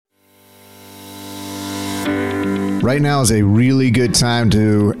Right now is a really good time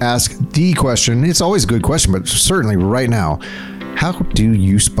to ask the question. It's always a good question, but certainly right now, how do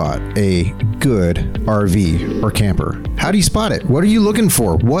you spot a good RV or camper? How do you spot it? What are you looking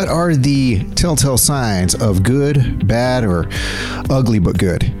for? What are the telltale signs of good, bad, or ugly but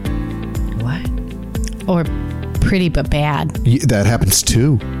good? What? Or pretty but bad. That happens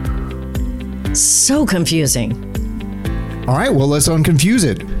too. So confusing. All right, well, let's unconfuse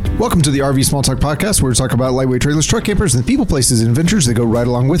it. Welcome to the RV Small Talk Podcast, where we talk about lightweight trailers, truck campers, and the people, places, and adventures that go right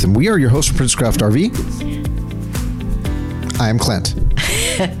along with them. We are your hosts from Princecraft RV. I am Clint.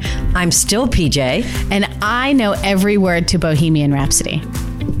 I'm still PJ. And I know every word to Bohemian Rhapsody.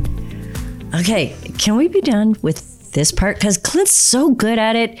 Okay, can we be done with this part? Because Clint's so good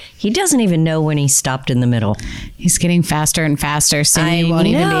at it, he doesn't even know when he stopped in the middle. He's getting faster and faster, so you won't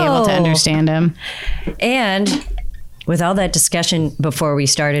even be able to understand him. And with all that discussion before we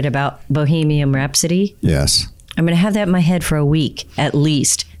started about Bohemian Rhapsody, Yes. I'm going to have that in my head for a week at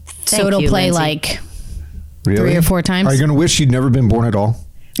least. So it'll play like Really? 3 or 4 times. Are you going to wish you'd never been born at all?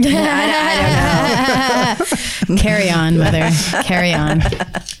 I don't know. Carry on, mother. Carry on.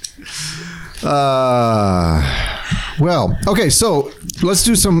 Well, okay, so let's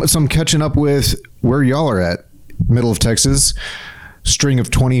do some catching up with where y'all are at. Middle of Texas, string of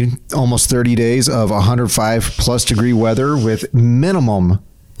 20, almost 30 days of 105 plus degree weather with minimum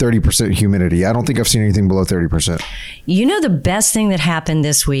 30% humidity. I don't think I've seen anything below 30%. You know, the best thing that happened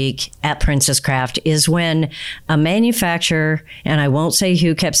this week at Princess Craft is when a manufacturer, and I won't say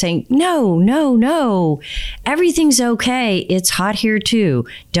who, kept saying, no, everything's okay. It's hot here too.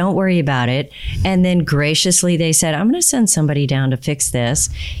 Don't worry about it. And then graciously they said, I'm going to send somebody down to fix this.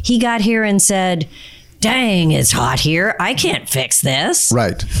 He got here and said, dang, it's hot here. I can't fix this.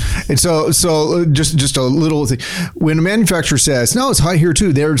 Right. And so just a little thing. When a manufacturer says, no, it's hot here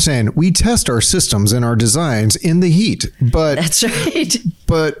too, they're saying we test our systems and our designs in the heat. But that's right.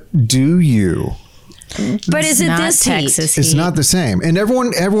 But do you? But is it this Texas heat? It's not the same. And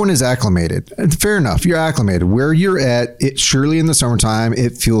everyone is acclimated. Fair enough. You're acclimated. Where you're at, it surely in the summertime,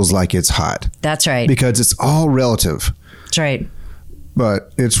 it feels like it's hot. That's right. Because it's all relative. That's right.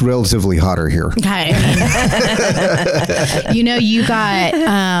 But it's relatively hotter here. Okay. You know, you got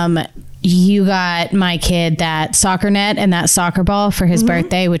my kid that soccer net and that soccer ball for his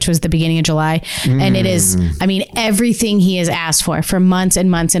birthday, which was the beginning of July. And it is, I mean, everything he has asked for months and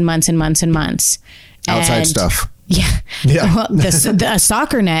months and months and months and months. Outside stuff. Yeah. Well, the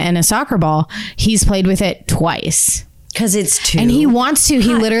soccer net and a soccer ball, he's played with it twice. Because it's too And he wants to.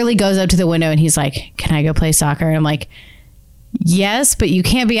 He literally goes up to the window and he's like, can I go play soccer? And I'm like, yes, but you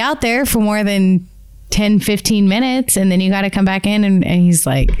can't be out there for more than 10, 15 minutes. And then you got to come back in. And he's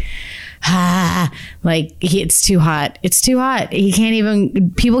like, it's too hot. It's too hot.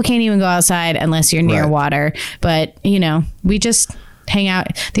 People can't even go outside unless you're near water. But, you know, we just hang out.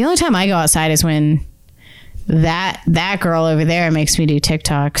 The only time I go outside is when that girl over there makes me do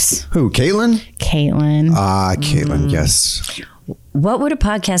TikToks. Who, Caitlin? Caitlin. Caitlin, yes. What would a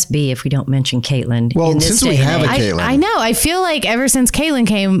podcast be if we don't mention Caitlin? Well, in this since we day and have a age? Caitlin. I know. I feel like ever since Caitlin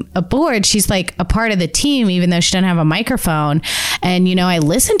came aboard, she's like a part of the team, even though she doesn't have a microphone. And, you know, I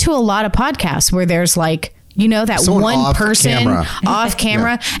listen to a lot of podcasts where there's like, you know, that Someone one off person camera. off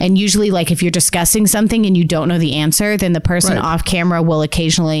camera. And usually like if you're discussing something and you don't know the answer, then the person off camera will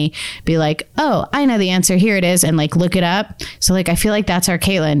occasionally be like, oh, I know the answer. Here it is. And like, look it up. So like, I feel like that's our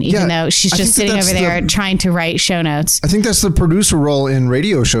Caitlin, even though she's just sitting over there trying to write show notes. I think that's the producer role in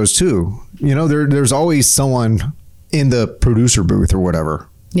radio shows too. You know, there's always someone in the producer booth or whatever.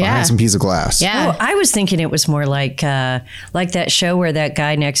 Behind some piece of glass. Yeah. Oh, I was thinking it was more like that show where that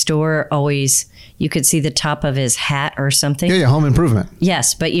guy next door always, you could see the top of his hat or something. Yeah, Home Improvement.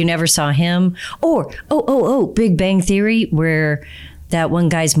 Yes, but you never saw him. Or, Big Bang Theory, where that one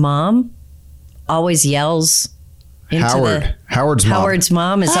guy's mom always yells into Howard's mom. Howard's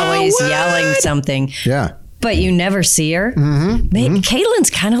mom is always yelling something. Yeah. But you never see her. Caitlin's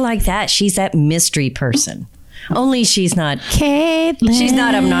kind of like that. She's that mystery person. Only she's not. Caitlin. She's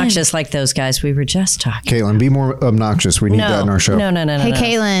not obnoxious like those guys we were just talking. Caitlin, be more obnoxious. We need that in our show. No. Hey,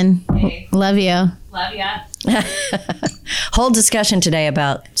 Caitlin. Hey. Love you. Love ya. Whole discussion today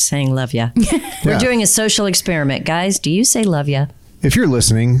about saying love ya. We're doing a social experiment. Guys, do you say love ya? If you're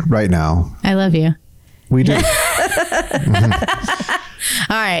listening right now, I love you. we do. All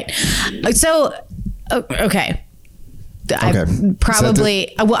right. So, okay. Okay.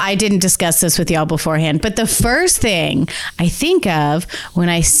 I didn't discuss this with y'all beforehand, but the first thing I think of when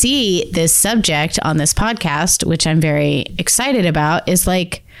I see this subject on this podcast, which I'm very excited about, is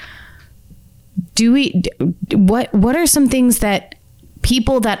like, what are some things that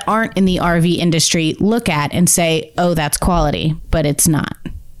people that aren't in the RV industry look at and say, oh, that's quality, but it's not.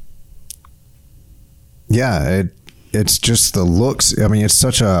 Yeah, it's just the looks. I mean, it's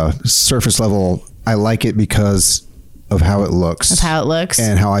such a surface level. I like it because of how it looks. Of how it looks.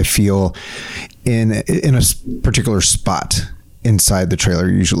 And how I feel in a particular spot inside the trailer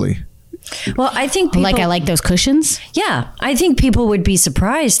usually. Well, I think people, I like those cushions. Yeah, I think people would be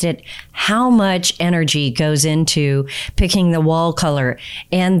surprised at how much energy goes into picking the wall color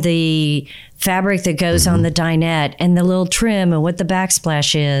and the fabric that goes on the dinette and the little trim and what the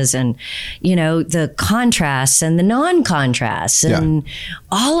backsplash is and, you know, the contrasts and the non-contrasts and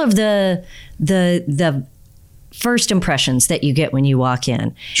all of the first impressions that you get when you walk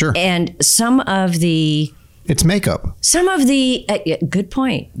in. Sure. And it's makeup. Some of the, good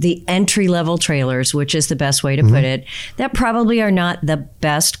point, the entry-level trailers, which is the best way to put it, that probably are not the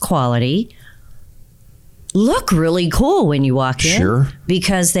best quality, look really cool when you walk in. Sure.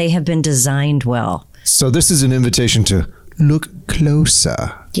 Because they have been designed well. So this is an invitation to look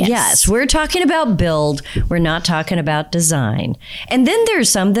closer. Yes, we're talking about build. We're not talking about design. And then there's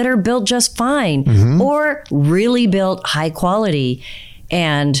some that are built just fine or really built high quality.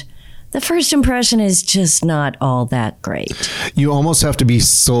 And the first impression is just not all that great. You almost have to be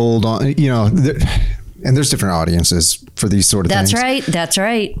sold on, you know, and there's different audiences for these sort of things. That's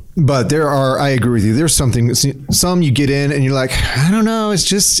right. But I agree with you. There's some you get in and you're like, I don't know. It's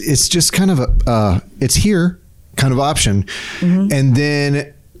just kind of it's here kind of option. And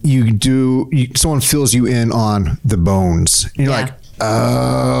then someone fills you in on the bones. And you're like,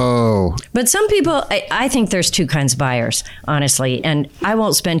 oh. But some people, I think there's two kinds of buyers, honestly. And I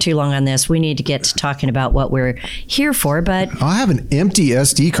won't spend too long on this. We need to get to talking about what we're here for. But I have an empty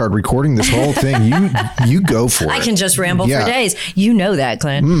SD card recording this whole thing. You go for it. I can just ramble for days. You know that,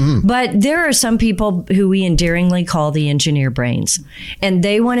 Clint. But there are some people who we endearingly call the engineer brains. And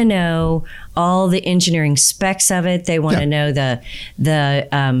they want to know all the engineering specs of it. They want to know the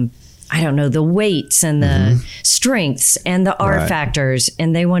weights and the strengths and the R factors.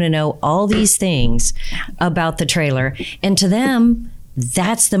 And they want to know all these things about the trailer. And to them,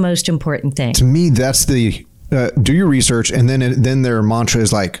 that's the most important thing. To me, that's the, do your research. And then their mantra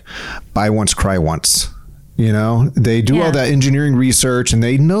is like, buy once, cry once. You know, they do all that engineering research and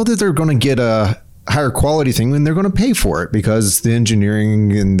they know that they're going to get a higher quality thing and they're going to pay for it because the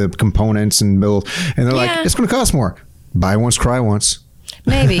engineering and the components and build, and they're like, it's going to cost more. Buy once, cry once.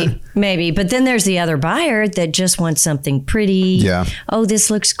 Maybe. But then there's the other buyer that just wants something pretty. Yeah. Oh, this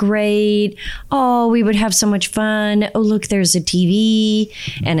looks great. Oh, we would have so much fun. Oh, look, there's a TV.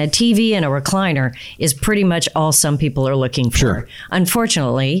 And a TV and a recliner is pretty much all some people are looking for. Sure.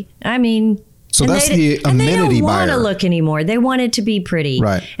 Unfortunately, I mean... So that's the amenity buyer. And they don't want to look anymore. They want it to be pretty.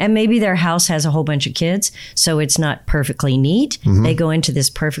 Right. And maybe their house has a whole bunch of kids, so it's not perfectly neat. They go into this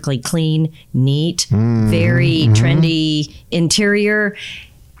perfectly clean, neat, very trendy interior.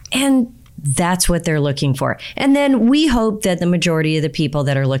 And that's what they're looking for. And then we hope that the majority of the people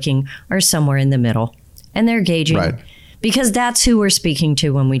that are looking are somewhere in the middle. And they're gauging. Right. Because that's who we're speaking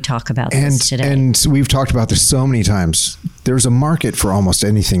to when we talk about this today. And we've talked about this so many times. There's a market for almost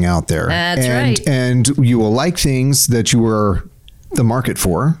anything out there. That's right. And you will like things that you are the market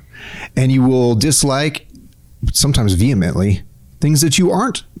for, and you will dislike, sometimes vehemently, things that you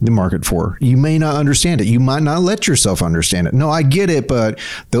aren't the market for. You may not understand it. You might not let yourself understand it. No, I get it, but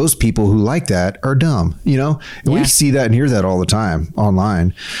those people who like that are dumb, you know? And we see that and hear that all the time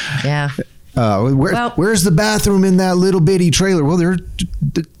online. Yeah. Where's the bathroom in that little bitty trailer? Well,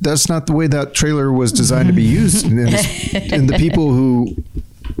 that's not the way that trailer was designed to be used. And the people who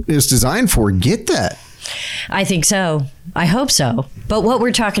it's designed for get that. I think so. I hope so. But what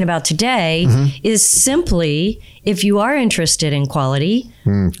we're talking about today is simply, if you are interested in quality,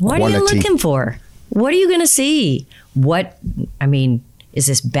 what are you looking for? What are you going to see? Is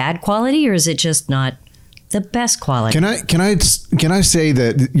this bad quality or is it just not the best quality? Can I say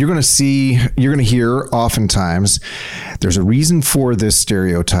that you're going to hear oftentimes there's a reason for this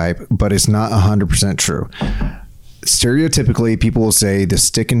stereotype, but it's not 100% true. Stereotypically, people will say the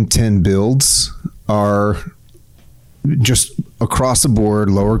stick and tin builds are just across the board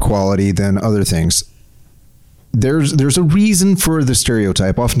lower quality than other things. There's a reason for the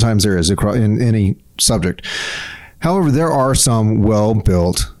stereotype. Oftentimes there is in any subject. However, there are some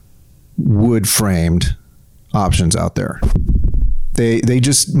well-built, wood-framed options out there. They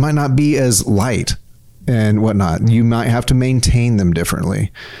just might not be as light and whatnot. You might have to maintain them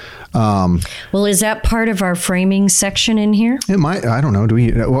differently. Well, is that part of our framing section in here? It might. I don't know. Do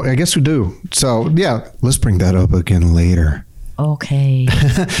we? Well, I guess we do. So yeah, let's bring that up again later. Okay.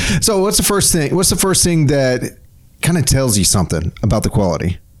 So what's the first thing? What's the first thing that kind of tells you something about the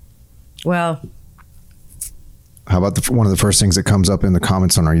quality. Well, how about one of the first things that comes up in the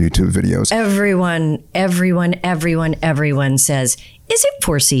comments on our YouTube videos? Everyone says, is it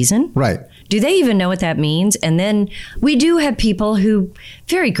 4-season? Right. Do they even know what that means? And then we do have people who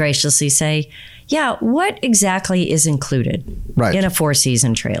very graciously say, yeah, what exactly is included in a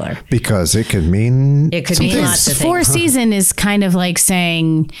 4-season trailer? Because it could mean lots of things. 4-season is kind of like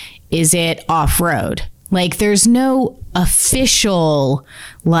saying, is it off-road? Like there's no official,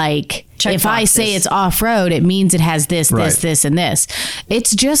 like, check if boxes. I say it's off-road, it means it has this, this, and this.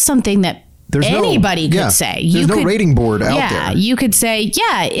 It's just something that anybody could say. There's no rating board out there. Yeah, you could say,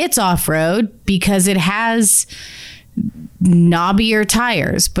 yeah, it's off-road because it has knobbier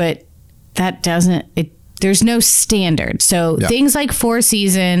tires, but that doesn't, there's no standard. So things like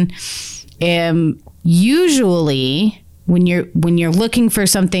 4-season, usually when you're looking for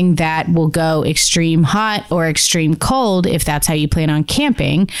something that will go extreme hot or extreme cold, if that's how you plan on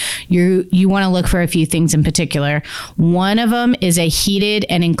camping, you want to look for a few things in particular. One of them is a heated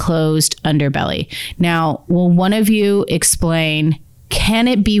and enclosed underbelly. Now, will one of you explain, can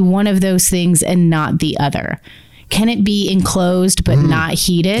it be one of those things and not the other? Can it be enclosed but not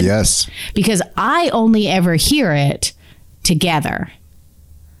heated? Yes. Because I only ever hear it together.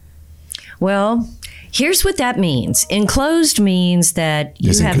 Well, here's what that means. Enclosed means that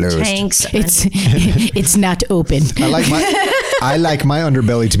you have tanks. It's not open. I like my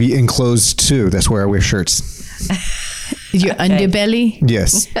underbelly to be enclosed too. That's where I wear shirts. Your underbelly?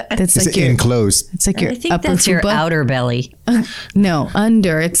 Yes. That's it's like your enclosed. It's like your I think upper that's your fupa. outer belly. No,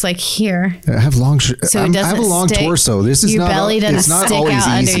 under. It's like here. I have long So it doesn't I have a long stick, torso. This is your not belly doesn't it's not stick always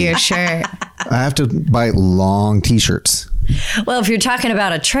out easy. under your shirt. I have to buy long t-shirts. Well, if you're talking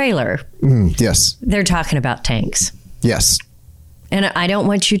about a trailer, yes. They're talking about tanks. Yes. And I don't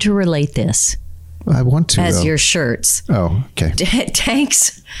want you to relate this I want to as though. your shirts. Oh, okay.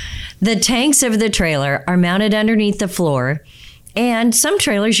 Tanks. The tanks of the trailer are mounted underneath the floor. And some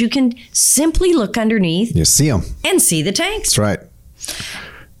trailers you can simply look underneath. You see them. And see the tanks. That's right.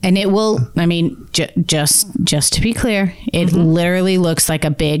 And it will, I mean, just to be clear, it literally looks like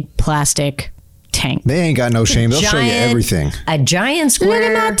a big plastic tank. They ain't got no shame. They'll show you everything. A giant square.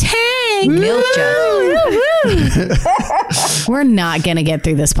 Look at that tank. Milk jug. We're not going to get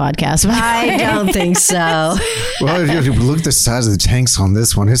through this podcast. I don't think so. Well, if you look at the size of the tanks on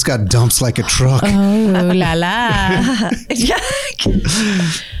this one, it's got dumps like a truck. Oh, la la.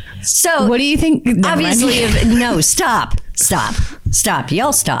 So what do you think? Obviously, stop.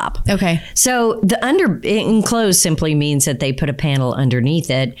 Y'all stop. Okay. So the enclosed simply means that they put a panel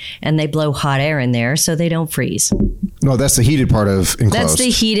underneath it and they blow hot air in there so they don't freeze. No, that's the heated part of enclosed. That's the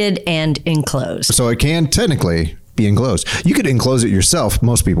heated and enclosed. So it can technically be enclosed. You could enclose it yourself.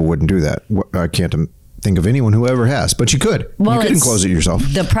 Most people wouldn't do that. I can't think of anyone who ever has, but you could. Well, you could enclose it yourself.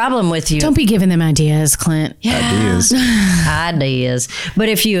 The problem with you... Don't be giving them ideas, Clint. Ideas. But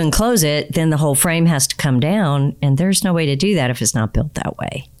if you enclose it, then the whole frame has to come down, and there's no way to do that if it's not built that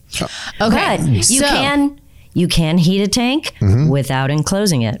way. Okay. But you can heat a tank without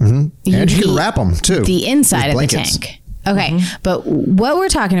enclosing it. And you can wrap them too. The inside of the tank. Okay. But what we're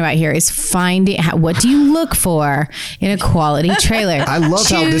talking about here is finding what do you look for in a quality trailer? I love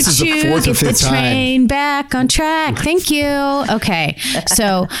how this is the fourth or fifth time. Train back on track. Thank you. Okay.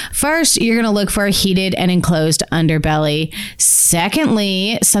 So first, you're going to look for a heated and enclosed underbelly.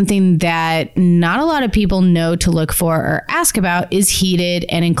 Secondly, something that not a lot of people know to look for or ask about is heated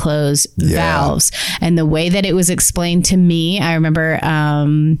and enclosed valves. And the way that it was explained to me, I remember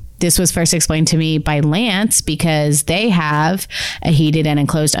this was first explained to me by Lance because they have a heated and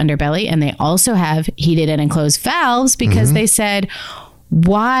enclosed underbelly and they also have heated and enclosed valves because they said,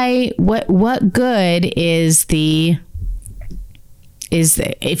 what good is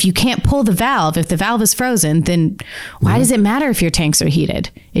if you can't pull the valve, if the valve is frozen, then why does it matter if your tanks are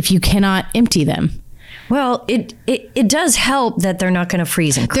heated if you cannot empty them? Well, it does help that they're not going to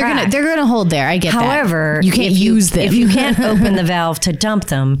freeze and crack. They're going to hold there. I get that. However, you can't use them. If you can't open the valve to dump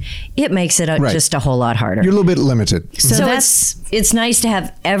them, it makes it just a whole lot harder. You're a little bit limited. So it's nice to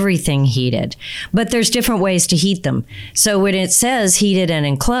have everything heated, but there's different ways to heat them. So when it says heated and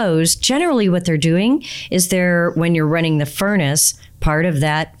enclosed, generally what they're doing is when you're running the furnace, part of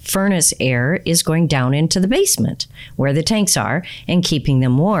that furnace air is going down into the basement where the tanks are and keeping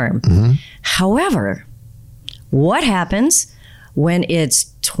them warm. However, what happens when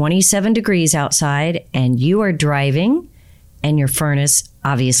it's 27 degrees outside and you are driving and your furnace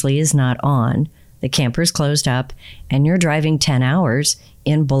obviously is not on, the camper's closed up, and you're driving 10 hours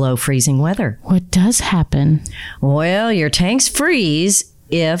in below freezing weather? What does happen? Well, your tanks freeze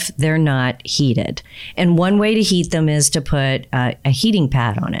if they're not heated. And one way to heat them is to put a heating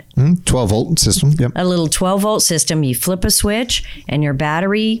pad on it. 12-volt system. Yep. A little 12-volt system. You flip a switch and your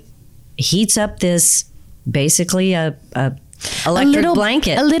battery heats up this, basically a electric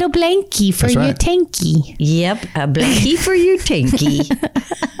blanket. A little blankie for your tanky. Yep, a blankie for your tanky.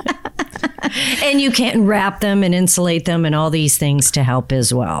 And you can wrap them and insulate them and all these things to help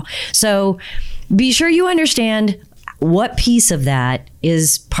as well. So be sure you understand what piece of that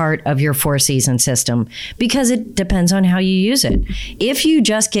is part of your 4-season system, because it depends on how you use it. If you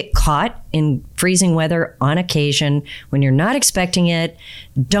just get caught in freezing weather on occasion when you're not expecting it,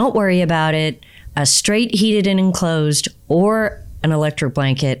 don't worry about it. A straight heated and enclosed or an electric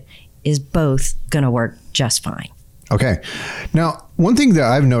blanket is both going to work just fine. Okay. Now, one thing that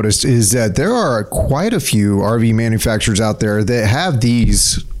I've noticed is that there are quite a few RV manufacturers out there that have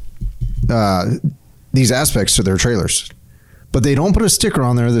these aspects to their trailers, but they don't put a sticker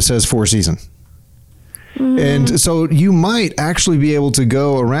on there that says 4-season. And so you might actually be able to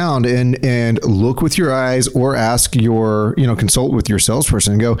go around and look with your eyes or ask your, consult with your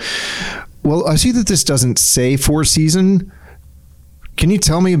salesperson and go, well, I see that this doesn't say 4-season. Can you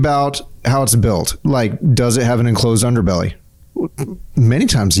tell me about how it's built? Like, does it have an enclosed underbelly? Many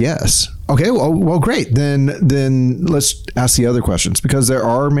times, yes. Okay, well, great. Then let's ask the other questions, because there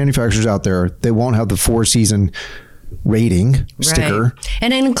are manufacturers out there that won't have the 4-season rating sticker. Right.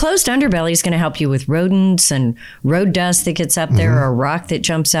 And an enclosed underbelly is going to help you with rodents and road dust that gets up there, or a rock that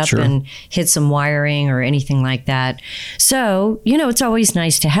jumps up and hits some wiring or anything like that. So, it's always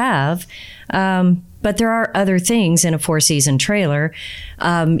nice to have. But there are other things in a 4-season trailer.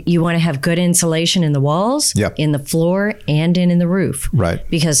 You want to have good insulation in the walls, in the floor, and in the roof. Right.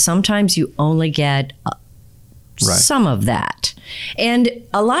 Because sometimes you only get some of that. And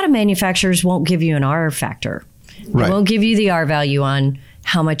a lot of manufacturers won't give you an R factor. They won't give you the R value on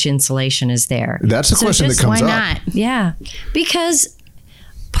how much insulation is there. That's a question that comes up. Why not? Yeah.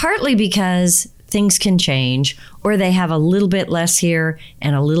 Partly because things can change, or they have a little bit less here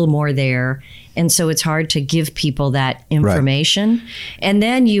and a little more there. And so it's hard to give people that information. Right. And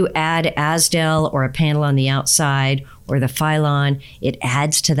then you add Asdel or a panel on the outside or the Phylon, it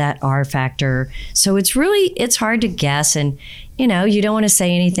adds to that R factor. So it's hard to guess. And, you don't want to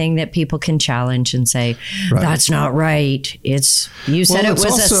say anything that people can challenge and say, that's not right. You said it was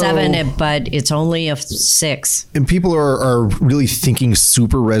a 7, but it's only a 6. And people are really thinking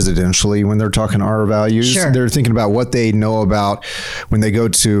super residentially when they're talking R values. Sure. They're thinking about what they know about when they go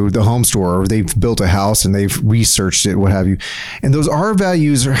to the home store, or they've built a house and they've researched it, what have you. And those R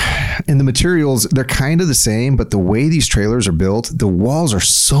values and the materials, they're kind of the same, but the way these trailers are built, the walls are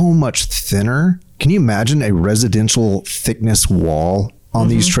so much thinner. Can you imagine a residential thickness wall on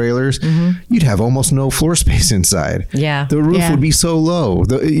these trailers? You'd have almost no floor space inside. Yeah. The roof would be so low.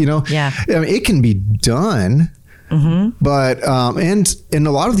 I mean, it can be done, but and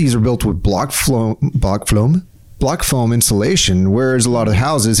a lot of these are built with block foam insulation, whereas a lot of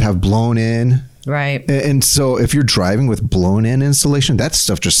houses have blown in. Right. And so if you're driving with blown in insulation, that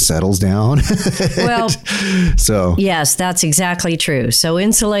stuff just settles down. Well, so yes, that's exactly true. So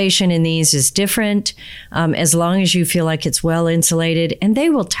insulation in these is different, as long as you feel like it's well insulated, and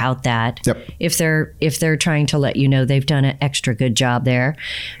they will tout that if they're trying to let you know they've done an extra good job there.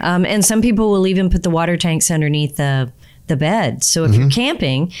 And some people will even put the water tanks underneath the bed. So if you're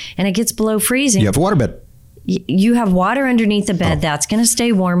camping and it gets below freezing, you have a water bed. You have water underneath the bed that's going to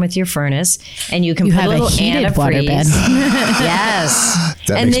stay warm with your furnace, and you can put have a little a heated water bed. Yes,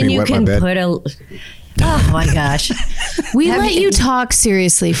 that and makes then me you wet can my bed. put a. Oh my gosh, we let you talk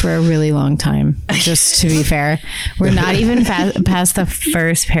seriously for a really long time. Just to be fair, we're not even past the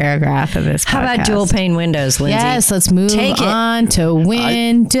first paragraph of this podcast. How about dual pane windows, Lindsay? Yes, let's move on to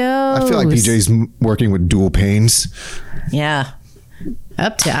windows. I feel like BJ's working with dual panes. Yeah,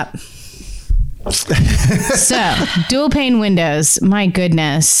 up top. So, dual pane windows, my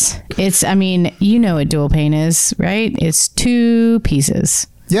goodness. You know what dual pane is, right? It's 2 pieces.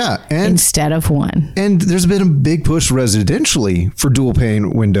 Yeah. And instead of 1. And there's been a big push residentially for dual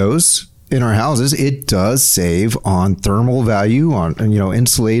pane windows in our houses. It does save on thermal value, on,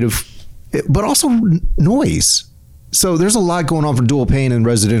 insulative, but also noise. So there's a lot going on for dual pane in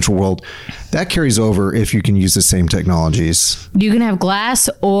residential world. That carries over if you can use the same technologies. You can have glass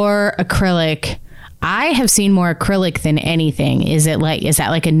or acrylic. I have seen more acrylic than anything. Is that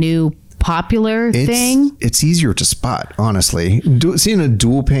like a new popular thing? It's easier to spot, honestly. Seeing a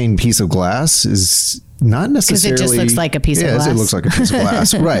dual pane piece of glass is Not necessarily. Because it just looks like a piece of glass. Yes, it looks like a piece of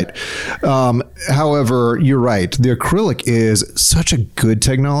glass. Right. However, you're right. The acrylic is such a good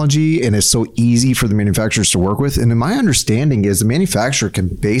technology and it's so easy for the manufacturers to work with. And my understanding is the manufacturer can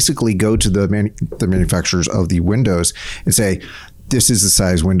basically go to the manufacturers of the windows and say, this is the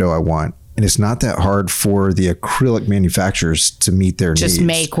size window I want. And it's not that hard for the acrylic manufacturers to meet their needs. Just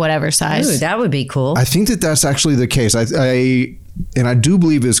make whatever size. Ooh, that would be cool. I think that that's actually the case. And I do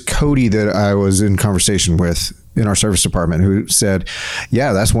believe it's Cody that I was in conversation with in our service department who said,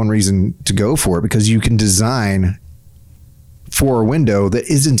 yeah, that's one reason to go for it, because you can design for a window that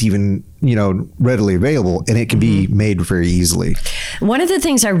isn't even, readily available, and it can be made very easily. One of the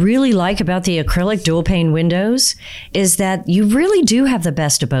things I really like about the acrylic dual pane windows is that you really do have the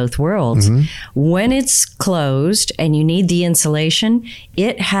best of both worlds. When it's closed and you need the insulation,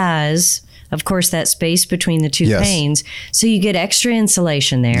 it has, of course, that space between the two panes. So you get extra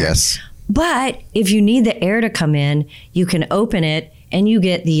insulation there. Yes. But if you need the air to come in, you can open it and you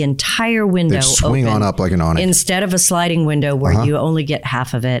get the entire window They swing open on up like an awning. instead of a sliding window where you only get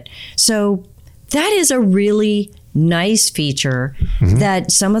half of it. So that is a really nice feature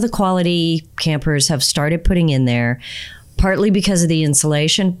that some of the quality campers have started putting in there. Partly because of the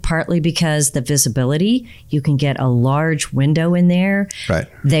insulation, partly because the visibility. You can get a large window in there. Right.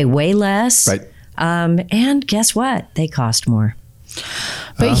 They weigh less. Right. And guess what? They cost more.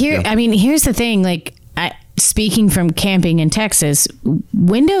 But here's the thing. Like, speaking from camping in Texas,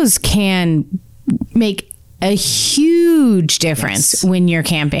 windows can make a huge difference when you're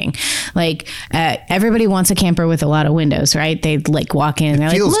camping. Like, everybody wants a camper with a lot of windows, right? They like walk in and they're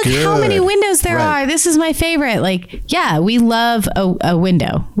like, look how many windows there are. This is my favorite. Like, yeah, we love a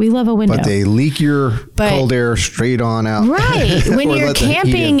window. We love a window. But they leak your cold air straight on out. Right. When you're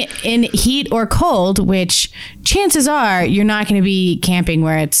camping in heat or cold, which chances are you're not going to be camping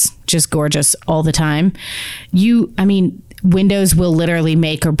where it's just gorgeous all the time. Windows will literally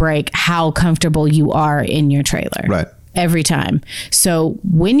make or break how comfortable you are in your trailer. Right. Every time. So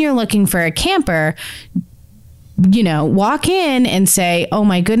when you're looking for a camper, walk in and say, oh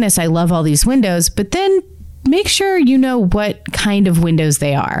my goodness, I love all these windows, but then make sure you know what kind of windows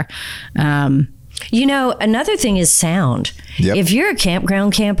they are. Another thing is sound. Yep. If you're a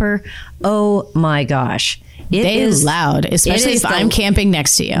campground camper, oh my gosh. They is loud, especially if I'm camping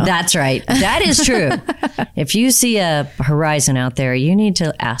next to you. That's right. That is true. If you see a horizon out there, you need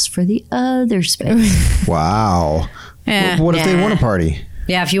to ask for the other space. Wow. What if they want to party?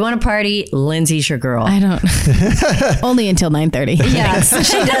 Yeah, if you want to party, Lindsay's your girl. I don't. Only until 9:30. Yes,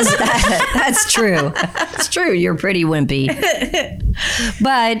 she does that. That's true. That's true. You're pretty wimpy.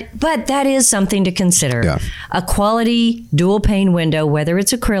 But that is something to consider. Yeah. A quality dual pane window, whether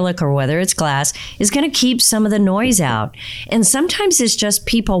it's acrylic or whether it's glass, is going to keep some of the noise out. And sometimes it's just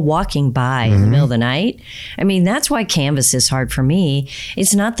people walking by in the middle of the night. That's why canvas is hard for me.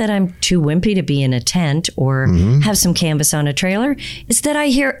 It's not that I'm too wimpy to be in a tent or have some canvas on a trailer. It's that I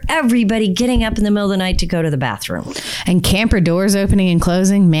hear everybody getting up in the middle of the night to go to the bathroom. And camper doors opening and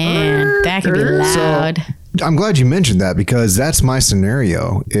closing, man, that could be loud. So, I'm glad you mentioned that, because that's my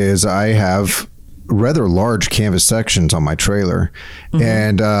scenario. Is I have rather large canvas sections on my trailer,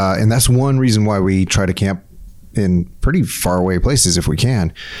 and that's one reason why we try to camp in pretty far away places if we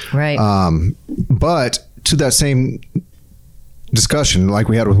can. Right. But to that same discussion like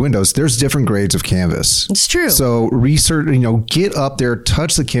we had with windows, there's different grades of canvas. It's true. So research, get up there,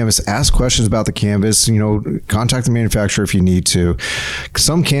 touch the canvas, ask questions about the canvas, contact the manufacturer if you need to.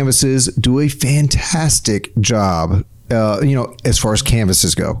 Some canvases do a fantastic job, as far as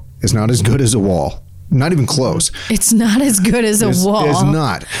canvases go. It's not as good as a wall. Not even close. It's not as good as a wall. It's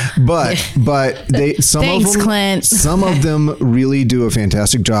not. But Clint. Some of them really do a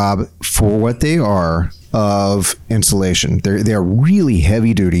fantastic job for what they are of insulation. They are really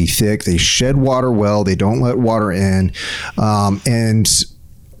heavy duty, thick. They shed water well. They don't let water in. And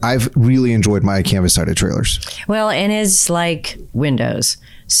I've really enjoyed my canvas sided trailers. Well, and it's like windows.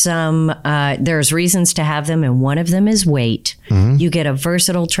 There's reasons to have them, and one of them is weight. You get a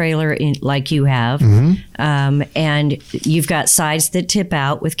versatile trailer like you have, and you've got sides that tip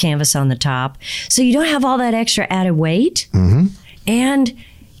out with canvas on the top, so you don't have all that extra added weight, and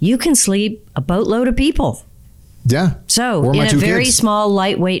you can sleep a boatload of people. Yeah. So in a very small,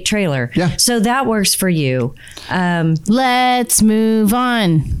 lightweight trailer. Yeah. So that works for you. Let's move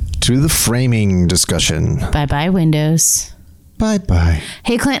on to the framing discussion. Bye-bye, windows. Bye-bye.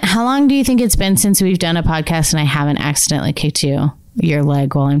 Hey, Clint, how long do you think it's been since we've done a podcast and I haven't accidentally kicked your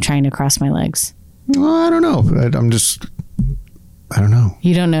leg while I'm trying to cross my legs? Well, I don't know. I'm just I don't know.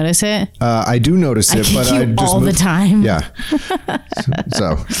 You don't notice it? I do notice it, but I just all the time. Yeah.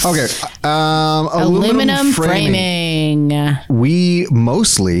 So okay. Aluminum framing. We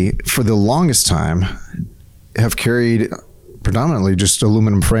mostly, for the longest time, have carried predominantly just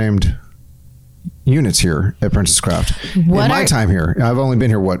aluminum framed units here at Princess Craft. In my time here, I've only been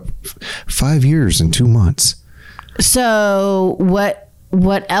here 5 years and 2 months. So what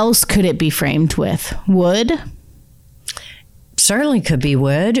else could it be framed with? Wood? Certainly could be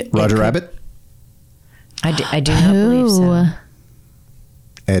wood. Roger Rabbit? I do not believe so.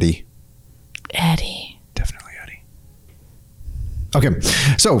 Eddie. Definitely Eddie. Okay.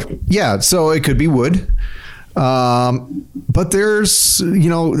 So, yeah. So it could be wood. But there's,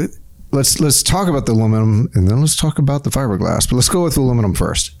 let's talk about the aluminum and then let's talk about the fiberglass. But let's go with aluminum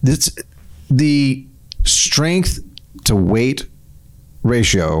first. It's the strength to weight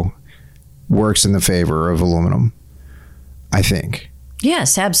ratio works in the favor of aluminum, I think.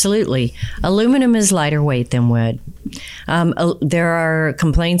 Yes, absolutely. Aluminum is lighter weight than wood. There are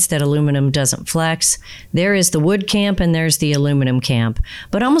complaints that aluminum doesn't flex. There is the wood camp and there's the aluminum camp.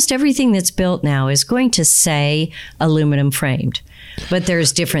 But almost everything that's built now is going to say aluminum framed. But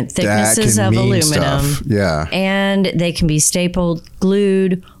there's different thicknesses of aluminum. Stuff. Yeah. And they can be stapled,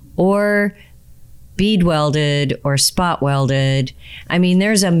 glued, or bead welded or spot welded. I mean,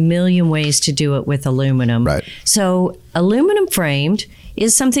 there's a million ways to do it with aluminum. Right. So aluminum framed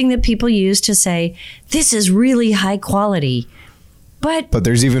is something that people use to say, this is really high quality. But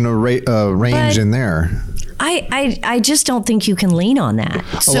there's even a range in there. I just don't think you can lean on that.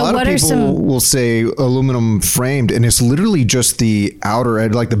 So a lot of people will say aluminum framed, and it's literally just the outer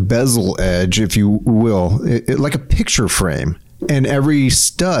edge, like the bezel edge, if you will, like a picture frame. And every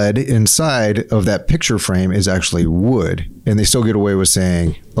stud inside of that picture frame is actually wood. And they still get away with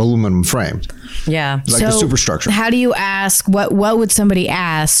saying aluminum framed. Yeah. Like the superstructure. How do you ask, what would somebody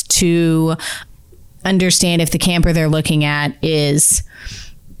ask to understand if the camper they're looking at is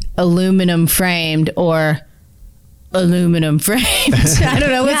aluminum framed or aluminum framed? I don't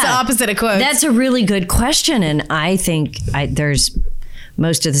know. What's the opposite of quotes? That's a really good question. And I think there's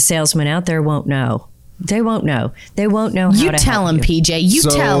most of the salesmen out there won't know. They won't know. They won't know how you to tell them, PJ. You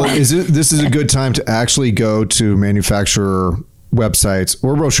tell them. This is a good time to actually go to manufacturer websites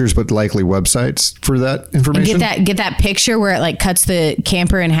or brochures, but likely websites for that information. And get that picture where it like cuts the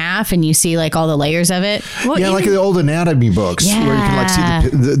camper in half and you see like all the layers of it. Well, yeah, like the old anatomy books where you can like see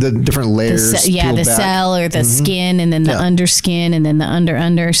the different layers. The back. Cell or the skin, and then the underskin, and then the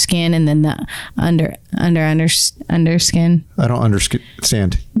underskin, and then the underskin. I don't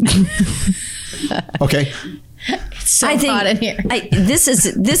understand. Okay. So hot in here. This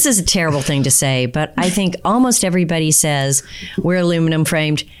is a terrible thing to say, but I think almost everybody says we're aluminum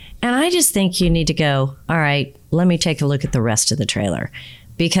framed. And I just think you need to go, all right, let me take a look at the rest of the trailer.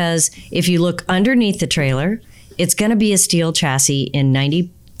 Because if you look underneath the trailer, it's going to be a steel chassis in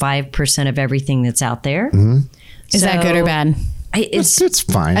 95% of everything that's out there. Mm-hmm. Is that good or bad? It's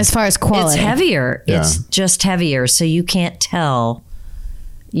fine. As far as quality. It's heavier. Yeah. It's just heavier. So you can't tell.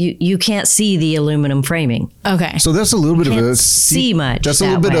 You can't see the aluminum framing. Okay. So that's a little bit of a see much. That's a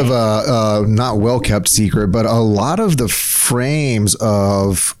little bit of a not well kept secret, but a lot of the frames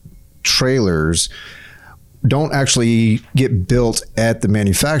of trailers don't actually get built at the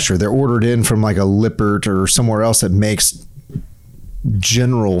manufacturer. They're ordered in from like a Lippert or somewhere else that makes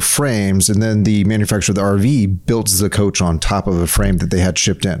general frames, and then the manufacturer of the RV builds the coach on top of a frame that they had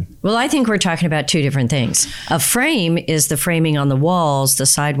shipped in. Well, I think we're talking about two different things. A frame is the framing on the walls, the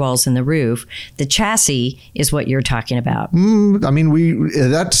sidewalls, and the roof. The chassis is what you're talking about. I mean,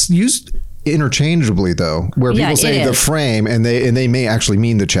 that's used interchangeably though, where people say the frame and they may actually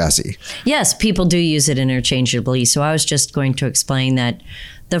mean the chassis. Yes, people do use it interchangeably. So I was just going to explain that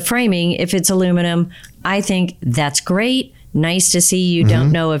the framing, if it's aluminum, I think that's great. Nice to see. You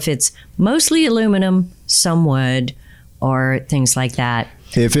don't know if it's mostly aluminum, some wood, or things like that.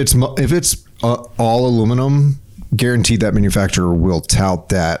 If it's all aluminum, guaranteed that manufacturer will tout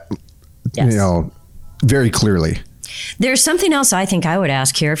that, very clearly. There's something else I think I would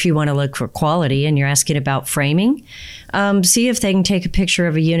ask here if you want to look for quality and you're asking about framing. See if they can take a picture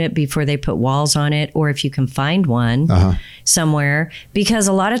of a unit before they put walls on it, or if you can find one somewhere, because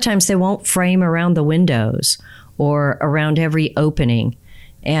a lot of times they won't frame around the windows or around every opening,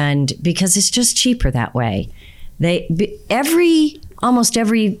 and because it's just cheaper that way. Almost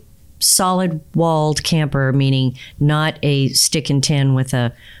every solid walled camper, meaning not a stick and tin with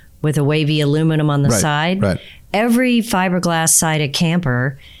a wavy aluminum on the side. Right. Every fiberglass sided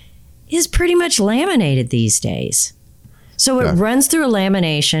camper is pretty much laminated these days. So it runs through a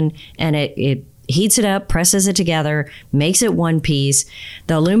lamination and it heats it up, presses it together, makes it one piece.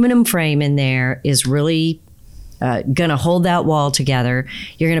 The aluminum frame in there is really going to hold that wall together.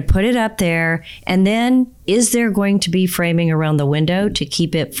 You're going to put it up there, and then is there going to be framing around the window to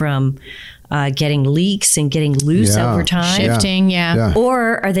keep it from getting leaks and getting loose over time? Shifting, yeah.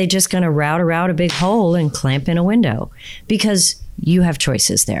 Or are they just going to route around a big hole and clamp in a window? Because you have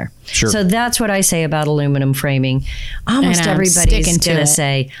choices there. Sure. So that's what I say about aluminum framing. Almost everybody's going to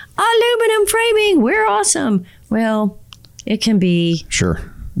say, aluminum framing, we're awesome. Well, it can be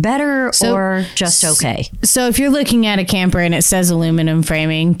better or just okay. So if you're looking at a camper and it says aluminum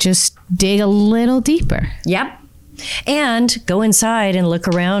framing, just dig a little deeper. Yep. And go inside and look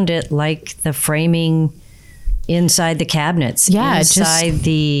around it, like the framing inside the cabinets. Yeah, inside just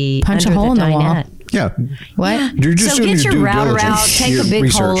the punch a hole in the wall. Yeah. What? You're just so doing get your router diligence, out, take your a big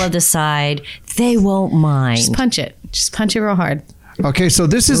research. hole of the side. They won't mind. Just punch it. Just punch it real hard. Okay, so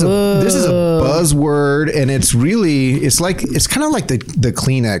this is a buzzword, and it's kind of like the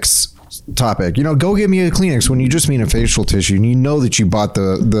Kleenex topic. You know, go get me a Kleenex when you just mean a facial tissue, and you know that you bought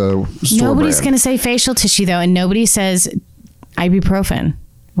the store Nobody's brand. going to say facial tissue though, and nobody says ibuprofen.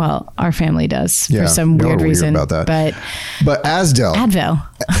 Well, our family does for some weird reason. About that. But Advil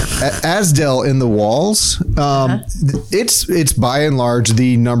in the walls, it's by and large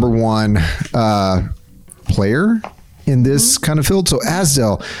the number one player in this kind of field. So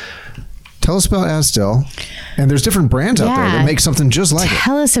Asdel, tell us about Asdel. And there's different brands out there that make something just like it.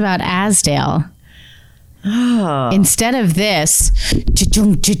 Tell us about Asdel. Oh. Instead of this,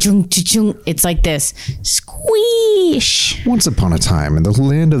 it's like this squish. Once upon a time in the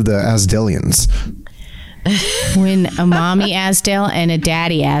land of the Asdelians. When a mommy Asdel and a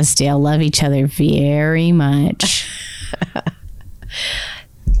daddy Asdel love each other very much.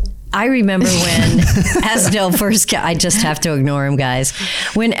 I remember when Asdel first I just have to ignore him, guys.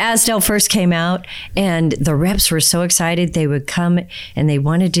 When Asdel first came out and the reps were so excited, they would come and they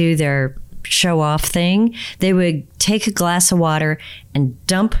want to do their show off thing. They would take a glass of water and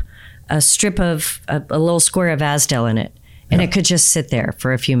dump a strip of a little square of Asdel in it. And it could just sit there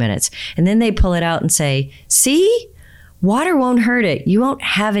for a few minutes. And then they pull it out and say, see, water won't hurt it. You won't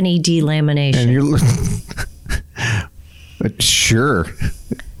have any delamination. And you're sure.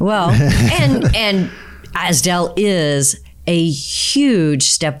 Well, and Asdel is a huge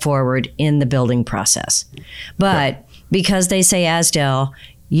step forward in the building process. But because they say Asdel,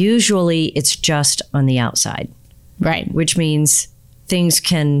 usually it's just on the outside. Right. Which means things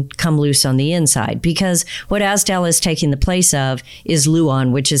can come loose on the inside. Because what Asdel is taking the place of is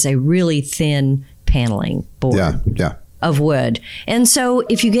Luan, which is a really thin paneling board. Yeah. Of wood. And so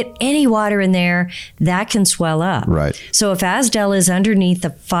if you get any water in there, that can swell up. Right. So if Asdel is underneath the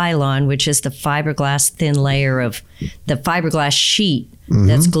Phylon, which is the fiberglass thin layer of the fiberglass sheet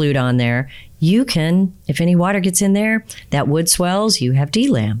that's glued on there, you can, if any water gets in there, that wood swells, you have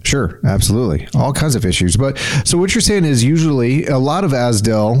delam. Sure, absolutely. All kinds of issues. But so what you're saying is usually a lot of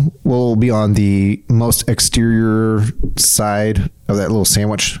Asdel will be on the most exterior side of that little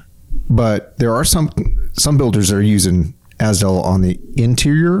sandwich. But there are some builders that are using Asdel on the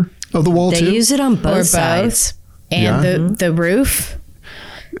interior of the wall too. They use it on both sides. And the roof.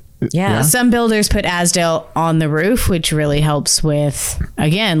 Yeah. Some builders put Asdel on the roof, which really helps with,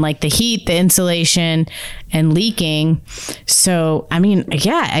 again, like the heat, the insulation, and leaking. So, I mean,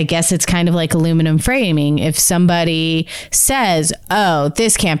 I guess it's kind of like aluminum framing. If somebody says, oh,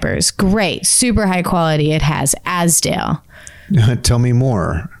 this camper is great, super high quality, it has Asdel. Tell me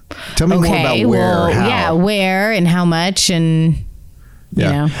more. Tell me more about where, how. Where and how much and... You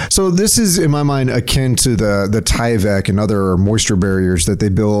know. So this is, in my mind, akin to the Tyvek and other moisture barriers that they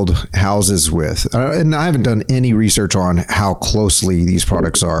build houses with. And I haven't done any research on how closely these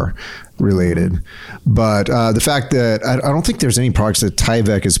products are related. But the fact that I don't think there's any products that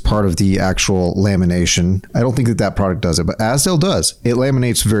Tyvek is part of the actual lamination. I don't think that product does it, but Asdel does. It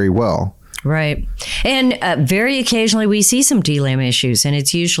laminates very well. Right. And very occasionally we see some delam issues, and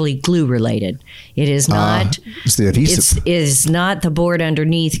it's usually glue related. It is not it's the adhesive. It is not the board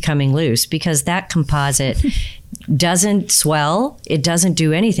underneath coming loose, because that composite doesn't swell. It doesn't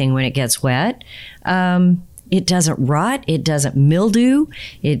do anything when it gets wet. It doesn't rot. It doesn't mildew.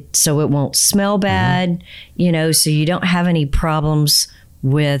 So it won't smell bad. So you don't have any problems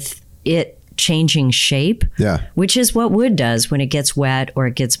with it changing shape, which is what wood does when it gets wet or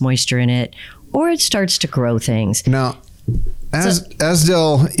it gets moisture in it or it starts to grow things. Now,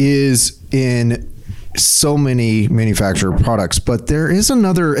 Asdel is in so many manufacturer products, but there is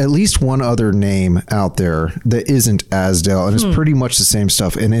at least one other name out there that isn't Asdel, and it's pretty much the same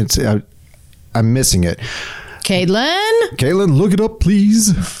stuff, and it's I'm missing it. Caitlin, look it up,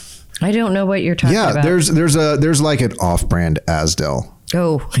 please. I don't know what you're talking about. Yeah, there's like an off-brand Asdel.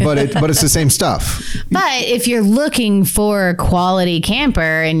 Oh, but it's the same stuff. But if you're looking for a quality camper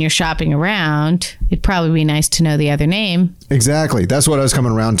and you're shopping around, it'd probably be nice to know the other name. Exactly. That's what I was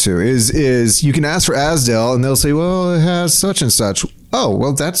coming around to. Is you can ask for Asdel and they'll say, well, it has such and such. Oh,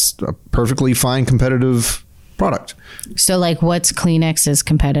 well, that's a perfectly fine competitive product. So, like, what's Kleenex's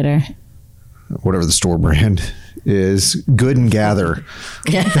competitor? Whatever the store brand is, Good and Gather.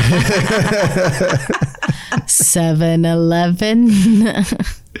 7-Eleven.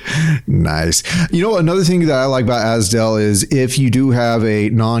 Nice. You know, another thing that I like about Asdel is if you do have a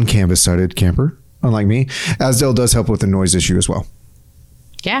non-canvas sided camper, unlike me, Asdel does help with the noise issue as well.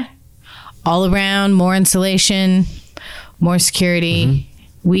 Yeah. All around, more insulation, more security.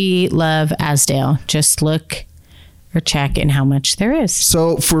 Mm-hmm. We love Asdel. Just look or check in how much there is.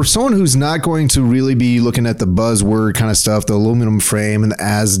 So for someone who's not going to really be looking at the buzzword kind of stuff, the aluminum frame and the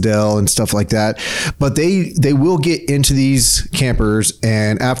Asdel and stuff like that, but they will get into these campers,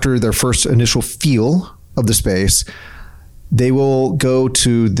 and after their first initial feel of the space, they will go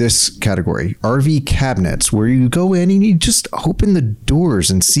to this category, RV cabinets, where you go in and you just open the doors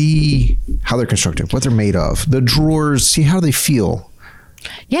and see how they're constructed, what they're made of, the drawers, see how they feel.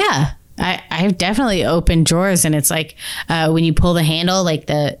 Yeah. I've definitely opened drawers, and it's like when you pull the handle, like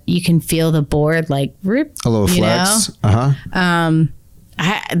you can feel the board like rip, a little flex.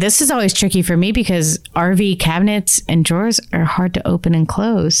 This is always tricky for me because RV cabinets and drawers are hard to open and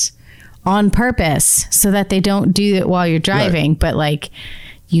close on purpose so that they don't do it while you're driving. Right. But like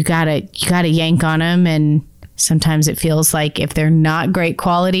you gotta yank on them, and sometimes it feels like if they're not great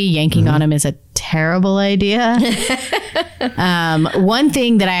quality, yanking on them is a terrible idea. One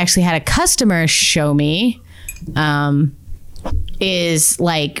thing that I actually had a customer show me is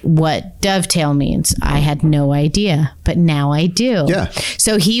like what dovetail means. I had no idea, but now I do. Yeah.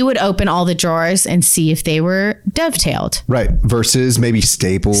 So he would open all the drawers and see if they were dovetailed. Right. Versus maybe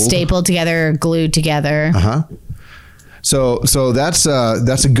stapled together, or glued together. Uh-huh. So that's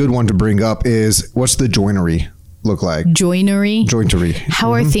a good one to bring up is what's the joinery look like? Joinery.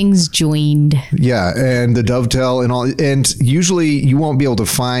 How are things joined? Yeah, and the dovetail and all, and usually you won't be able to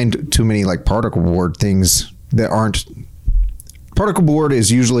find too many like particle board things that aren't. Particle board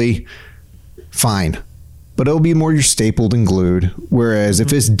is usually fine, but it'll be more your stapled and glued. Whereas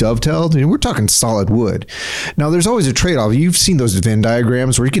if it's dovetailed, we're talking solid wood. Now there's always a trade-off. You've seen those Venn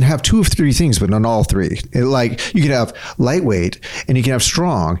diagrams where you can have 2 of 3 things, but not all 3. Like you can have lightweight, and you can have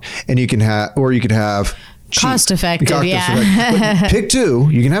strong, and you can have cheap. Cost effective. But pick 2.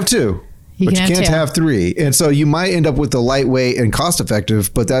 You can have 2, but you can't have 3. And so you might end up with the lightweight and cost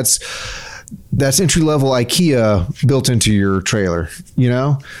effective, but that's entry level IKEA built into your trailer,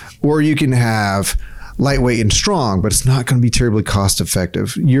 or you can have lightweight and strong, but it's not going to be terribly cost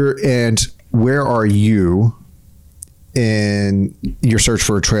effective. And where are you in your search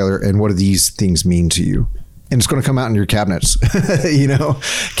for a trailer, and what do these things mean to you? And it's going to come out in your cabinets,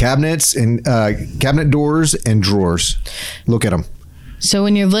 cabinets and cabinet doors and drawers. Look at them. So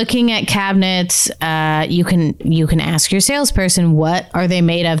when you're looking at cabinets, you can ask your salesperson, what are they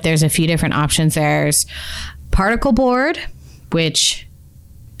made of? There's a few different options. There's particle board, which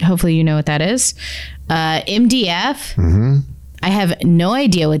hopefully you know what that is. MDF. Mm-hmm. I have no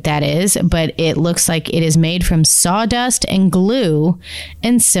idea what that is, but it looks like it is made from sawdust and glue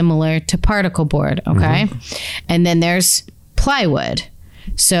and similar to particle board. Okay. Mm-hmm. And then there's plywood.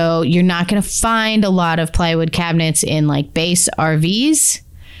 So you're not going to find a lot of plywood cabinets in like base RVs,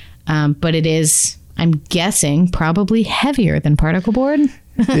 but it is, I'm guessing, probably heavier than particle board.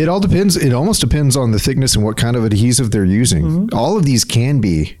 It all depends. It almost depends on the thickness and what kind of adhesive they're using. Mm-hmm. All of these can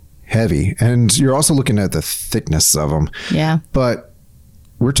be heavy, and you're also looking at the thickness of them. Yeah. But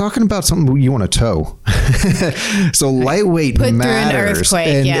we're talking about something you want to tow. So lightweight Put matters. Through an earthquake,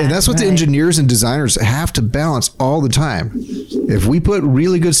 and that's what the engineers and designers have to balance all the time. If we put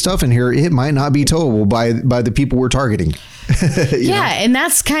really good stuff in here, it might not be towable by the people we're targeting. And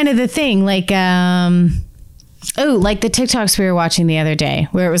that's kind of the thing. Like, like the TikToks we were watching the other day,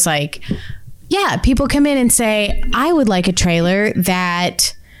 where it was like, people come in and say, I would like a trailer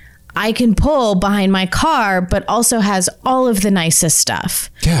that I can pull behind my car, but also has all of the nicest stuff.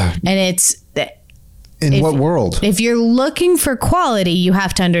 Yeah. And it's... In what world? If you're looking for quality, you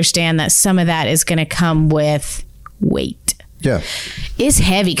have to understand that some of that is going to come with weight. Yeah. It's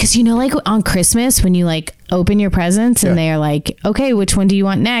heavy. Because, like on Christmas, when you like open your presents and they're like, okay, which one do you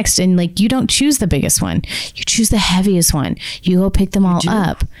want next? And like, you don't choose the biggest one. You choose the heaviest one. You go pick them all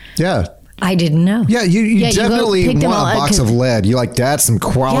up. Yeah. I didn't know. Yeah, you definitely want a box of lead. You like, that's some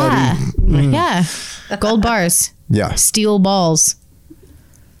quality. Yeah. Gold bars. Yeah. Steel balls.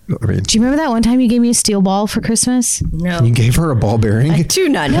 I mean, Do you remember that one time you gave me a steel ball for Christmas? No. you gave her a ball bearing. I do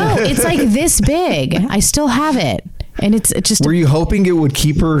not know. No, it's like this big. I still have it. And it's just Were you hoping it would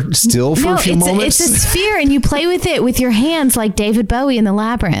keep her still for a few moments? It's a sphere, and you play with it with your hands like David Bowie in the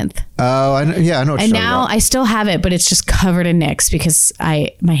Labyrinth. Oh, I know what And you're talking now about. I still have it, but it's just covered in nicks because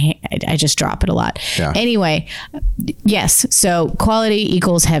I just drop it a lot. Yeah. Anyway, yes. So quality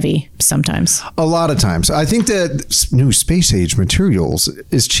equals heavy sometimes. A lot of times. I think that new space age materials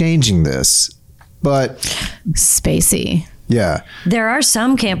is changing this. But Spacey. yeah. There are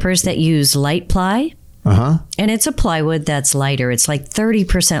some campers that use light ply, Uh-huh. and it's a plywood that's lighter. It's like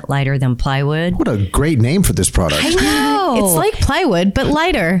 30% lighter than plywood. What a great name for this product. No. It's like plywood, but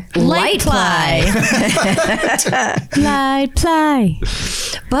lighter. light ply. Light ply.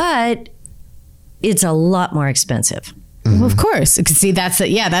 But it's a lot more expensive. Well, of course. See, that's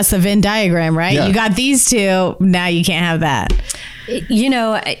the Venn diagram, right? Yeah. You got these two. Now you can't have that. You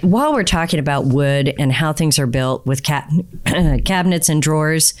know, while we're talking about wood and how things are built with cabinets and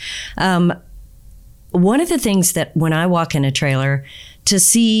drawers, one of the things that when I walk in a trailer to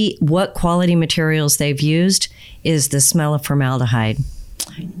see what quality materials they've used is the smell of formaldehyde.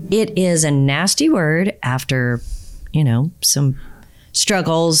 It is a nasty word after, some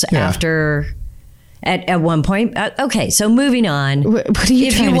struggles Yeah. after at one point. Okay, so moving on. What are you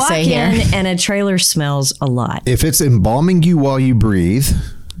If trying you to walk say in here? and a trailer smells a lot, If it's embalming you while you breathe,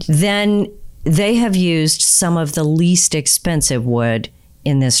 then they have used some of the least expensive wood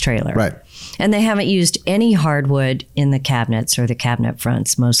in this trailer. right. And they haven't used any hardwood in the cabinets or the cabinet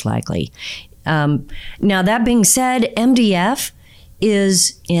fronts, most likely. Now, that being said, MDF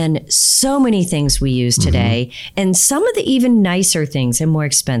is in so many things we use today, and some of the even nicer things and more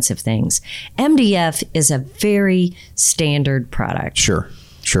expensive things. MDF is a very standard product. Sure.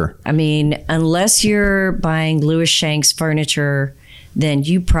 I mean, unless you're buying Louis Shank's furniture, then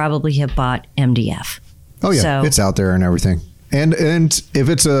you probably have bought MDF. Oh, yeah. So- It's out there and everything. And if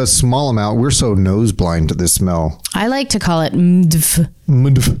it's a small amount, we're so nose blind to this smell. I like to call it mdv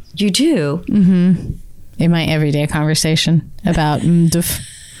You do? in my everyday conversation about mdv.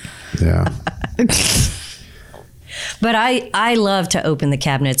 Yeah. But I love to open the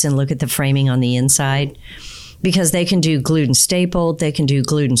cabinets and look at the framing on the inside because they can do glued and stapled, they can do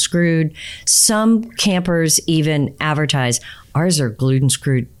glued and screwed. Some campers even advertise ours are glued and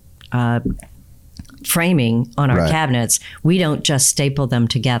screwed framing on our Right. cabinets. We don't just staple them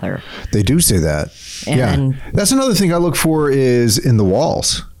together. They do say that. And- yeah. That's another thing I look for is in the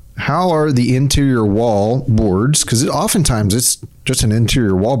walls. How are the interior wall boards? Because oftentimes it's just an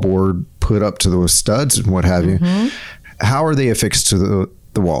interior wall board put up to those studs and what have you. How are they affixed to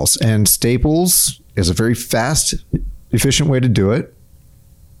the walls? And staples is a very fast, efficient way to do it.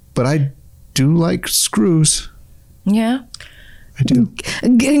 But I do like screws. Yeah. I do.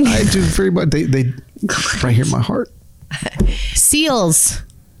 I do very much. They right here in my heart. Seals.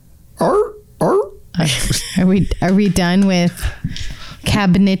 Are Are we done with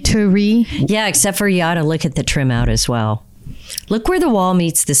cabinetry? Yeah, except for you ought to look at the trim out as well. Look where the wall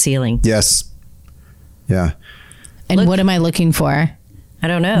meets the ceiling. yes. Yeah. And what am I looking for? I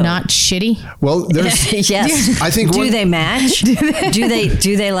don't know. Not shitty. Well, there's. Yes. I think Do one- they match? do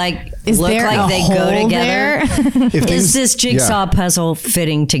they like Is look there like a they go hole together? there? If Is things- this jigsaw puzzle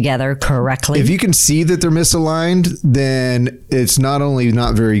fitting together correctly? If you can see that they're misaligned, then it's not only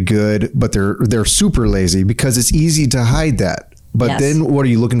not very good, but they're super lazy because it's easy to hide that. But Yes. then what are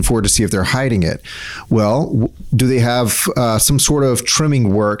you looking for to see if they're hiding it? Well, do they have some sort of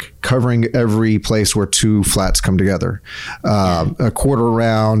trimming work covering every place where two flats come together? A quarter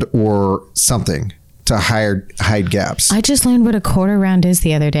round or something to hide gaps. I just learned what a quarter round is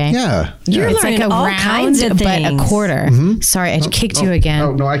the other day. Yeah. You're yeah. It's like a Learning all round, kinds of but a things. quarter. Sorry, I kicked you again.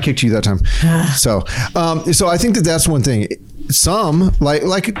 Oh no, I kicked you that time. so I think that's one thing. Some like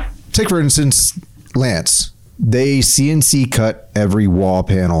take for instance Lance. They CNC cut every wall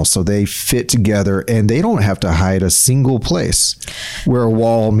panel so they fit together and they don't have to hide a single place where a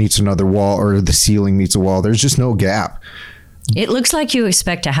wall meets another wall or the ceiling meets a wall. There's just no gap. it looks like you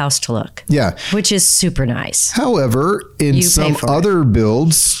expect a house to look. Yeah. Which is super nice. However, in You pay some for it. other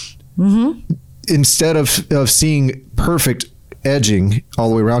builds, instead of seeing perfect edging all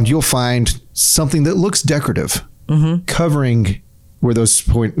the way around, you'll find something that looks decorative, covering where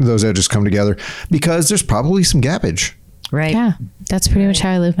those edges come together, because there's probably some gappage Right. Yeah, that's pretty much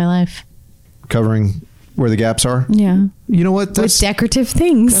how I live my life. covering where the gaps are. Yeah. You know what? With That's decorative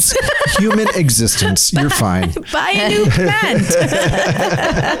things. human existence. You're fine. Buy a new plant.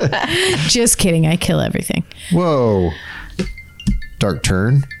 Just kidding. I kill everything. Whoa. Dark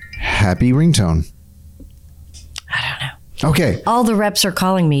turn. Happy ringtone. I don't know. Okay. All the reps are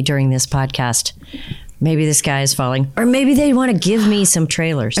calling me during this podcast. Maybe this guy is falling. Or maybe they want to give me some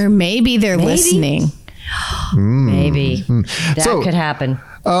trailers. Or maybe they're listening. Maybe. That could happen.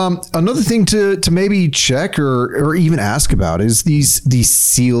 Another thing to maybe check or even ask about is these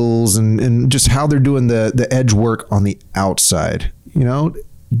seals and just how they're doing the edge work on the outside. You know,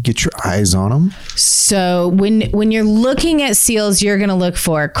 get your eyes on them. So when you're looking at seals, you're going to look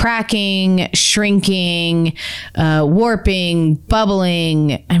for cracking, shrinking, warping,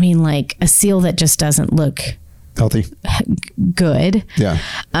 bubbling. I mean, like a seal that just doesn't look healthy, good. Yeah.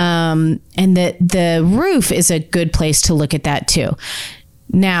 And the roof is a good place to look at that too.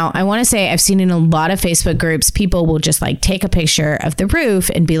 Now, I want to say I've seen in a lot of Facebook groups, people will just like take a picture of the roof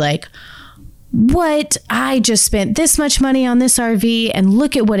and be like, what? I just spent this much money on this RV and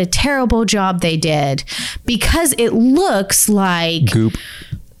look at what a terrible job they did, because it looks like goop.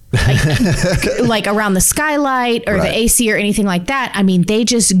 like around the skylight or Right. the AC or anything like that. I mean, they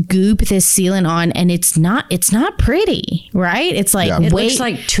just goop this sealant on, and it's not pretty, right? It's like It looks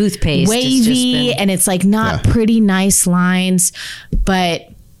like toothpaste. wavy, and it's like not pretty nice lines. But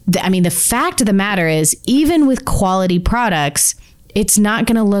I mean, the fact of the matter is, even with quality products, it's not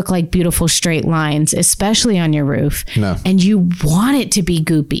going to look like beautiful straight lines, especially on your roof. No. And you want it to be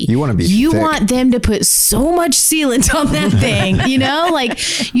goopy. You want to be You thick. want them to put so much sealant on that thing, you know?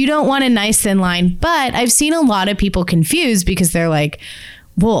 Like, you don't want a nice thin line. But I've seen a lot of people confused because they're like,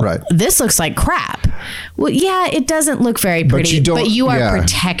 well, Right. this looks like crap. Well, yeah, it doesn't look very pretty, but you are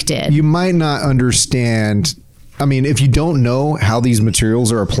protected. You might not understand. I mean, if you don't know how these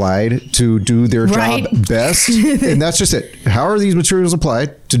materials are applied to do their Right. job best, and that's just it. How are these materials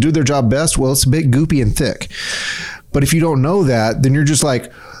applied to do their job best? Well, it's a bit goopy and thick. But if you don't know that, then you're just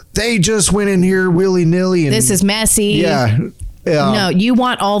like, they just went in here willy-nilly. And This is messy. Yeah. No, you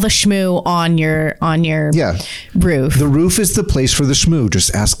want all the schmoo on your roof. The roof is the place for the schmoo.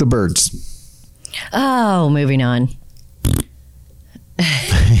 Just ask the birds. Oh, moving on.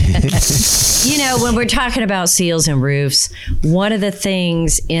 You know, when we're talking about seals and roofs, one of the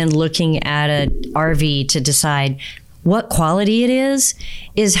things in looking at an RV to decide what quality it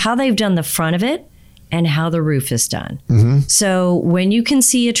is how they've done the front of it and how the roof is done. So when you can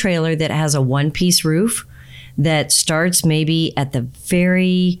see a trailer that has a one-piece roof that starts maybe at the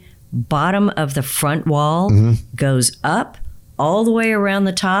very bottom of the front wall, goes up all the way around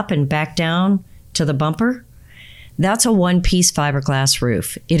the top and back down to the bumper, that's a one-piece fiberglass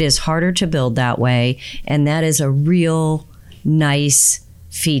roof. It is harder to build that way, and that is a real nice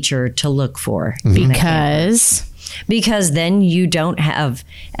feature to look for. Because then you don't have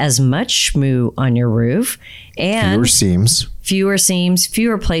as much schmoo on your roof, and fewer seams,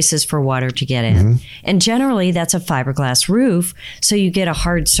 fewer places for water to get in. And generally, that's a fiberglass roof, so you get a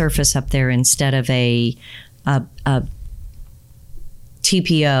hard surface up there instead of a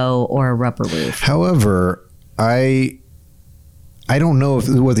TPO or a rubber roof. However, I don't know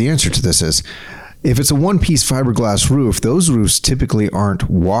what the answer to this is. If it's a one-piece fiberglass roof, those roofs typically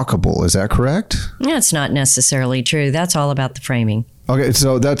aren't walkable. Is that correct? That's not necessarily true. That's all about the framing. Okay,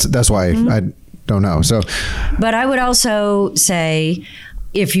 so that's why I don't know. So, but I would also say,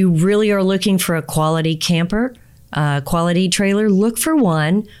 if you really are looking for a quality camper, quality trailer, look for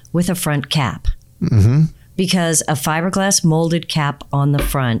one with a front cap. Because a fiberglass molded cap on the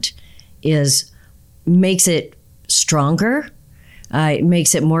front makes it stronger. It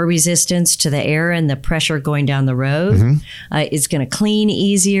makes it more resistance to the air and the pressure going down the road. It's going to clean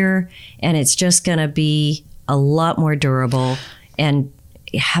easier, and it's just going to be a lot more durable and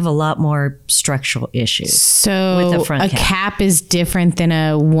have a lot more structural issues. So with the front cap is different than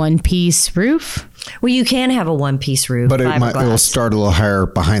a one-piece roof? Well, you can have a one-piece roof, but it'll start a little higher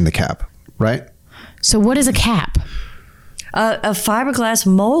behind the cap, right? So what is a cap? A fiberglass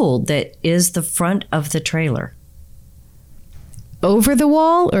mold that is the front of the trailer. Over the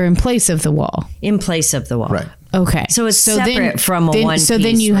wall or in place of the wall? In place of the wall. Right. Okay. So it's separate from a one-piece So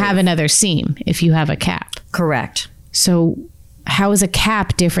then you roof. have another seam if you have a cap. Correct. So how is a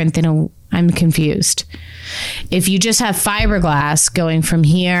cap different than I'm confused. If you just have fiberglass going from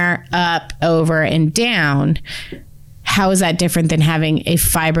here up, over, and down, how is that different than having a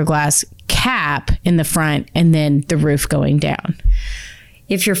fiberglass cap in the front and then the roof going down?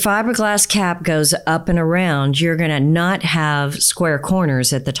 If your fiberglass cap goes up and around, you're going to not have square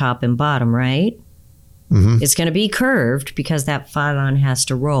corners at the top and bottom, right? Mm-hmm. It's going to be curved because that pylon has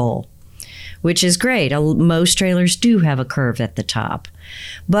to roll, which is great. Most trailers do have a curve at the top.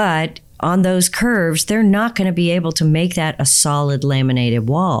 But on those curves, they're not going to be able to make that a solid laminated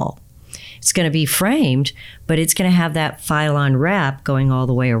wall. It's going to be framed, but it's going to have that pylon wrap going all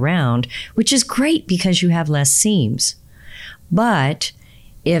the way around, which is great because you have less seams. But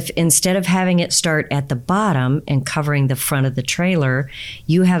if instead of having it start at the bottom and covering the front of the trailer,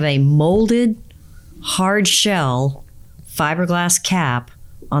 you have a molded hard shell fiberglass cap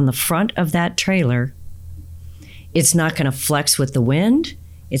on the front of that trailer, it's not going to flex with the wind.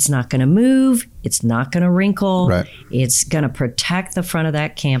 It's not going to move. It's not going to wrinkle. Right. It's going to protect the front of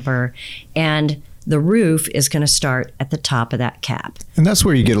that camper. And the roof is going to start at the top of that cap. And that's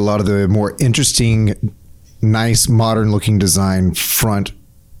where you get a lot of the more interesting, nice, modern-looking design front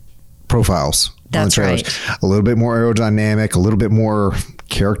profiles on the That's trailers. right. A little bit more aerodynamic, a little bit more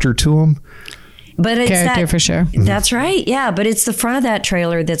character to them. But it's Character that, for sure. That's right. Yeah. But it's the front of that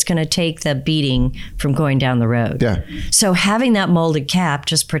trailer that's going to take the beating from going down the road. Yeah. So having that molded cap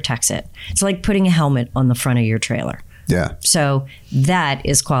just protects it. It's like putting a helmet on the front of your trailer. Yeah. So that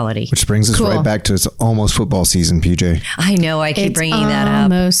is quality. Which brings us Cool. right back to it's almost football season, PJ. I know. I keep It's bringing that up.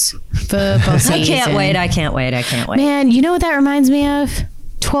 almost football season. I can't wait. I can't wait. I can't wait. Man, you know what that reminds me of?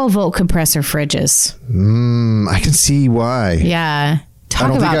 12-volt compressor fridges. I can see why. Yeah. I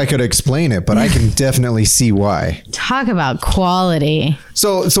don't think I could explain it, but I can definitely see why. Talk about quality.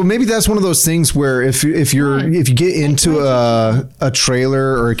 So maybe that's one of those things where if you get into a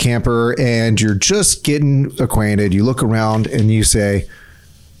trailer or a camper and you're just getting acquainted, you look around and you say,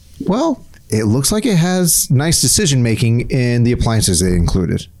 well, it looks like it has nice decision making in the appliances they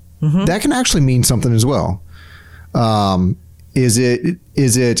included. That can actually mean something as well. Is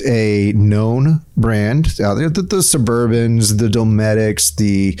it a known brand out there? The Suburbans, the Dometics,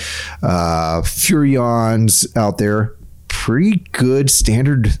 the Furions out there, pretty good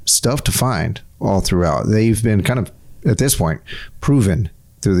standard stuff to find all throughout. They've been kind of, at this point, proven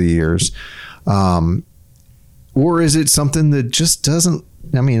through the years. Or is it something that just doesn't,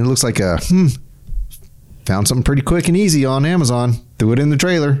 I mean, it looks like found something pretty quick and easy on Amazon, threw it in the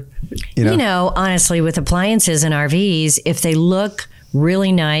trailer. You know, honestly, with appliances and RVs, if they look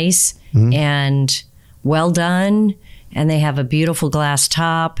really nice and well done, and they have a beautiful glass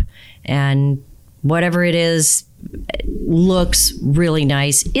top, and whatever it is looks really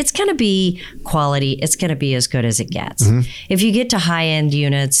nice, it's going to be quality. It's going to be as good as it gets. If you get to high-end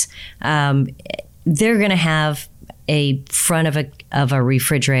units, they're going to have a front of a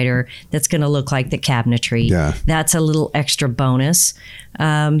refrigerator that's going to look like the cabinetry. Yeah. That's a little extra bonus.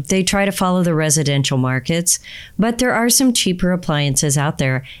 They try to follow the residential markets, but there are some cheaper appliances out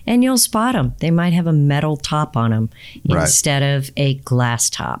there, and you'll spot them. They might have a metal top on them instead of a glass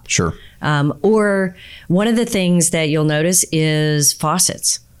top. Sure. Or one of the things that you'll notice is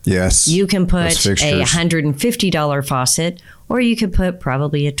faucets. Yes. You can put Those a fixtures. $150 faucet, or you could put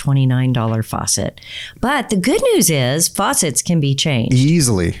probably a $29 faucet. But the good news is faucets can be changed.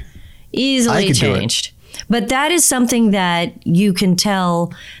 Easily. I Easily could do it. changed. But that is something that you can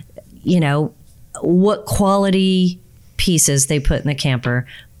tell, what quality pieces they put in the camper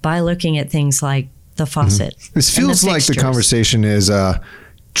by looking at things like the faucet. This and feels like the fixtures. conversation is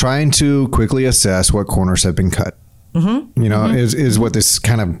trying to quickly assess what corners have been cut. Is what this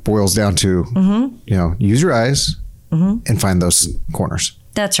kind of boils down to. Use your eyes and find those corners.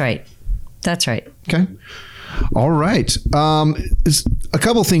 That's right. That's right. Okay. All right. A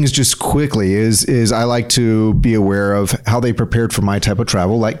couple things just quickly is I like to be aware of how they prepared for my type of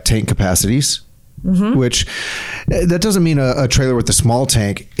travel, like tank capacities. Which that doesn't mean a trailer with a small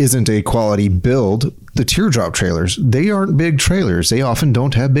tank isn't a quality build. The teardrop trailers, they aren't big trailers. They often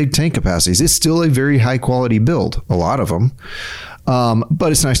don't have big tank capacities. It's still a very high quality build, a lot of them.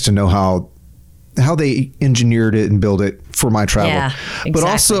 But it's nice to know how they engineered it and build it for my travel. Yeah, exactly. But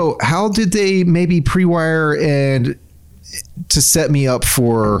also, how did they maybe pre-wire and to set me up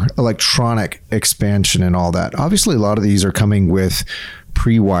for electronic expansion and all that? Obviously, a lot of these are coming with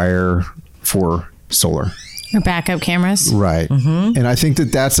pre-wire for solar. Or backup cameras. Right. And I think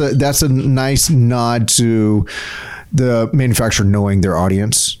that's a nice nod to the manufacturer knowing their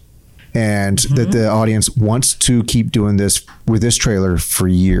audience, and that the audience wants to keep doing this with this trailer for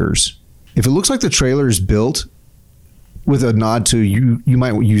years. If it looks like the trailer is built with a nod to you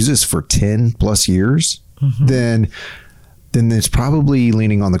might use this for 10 plus years, then it's probably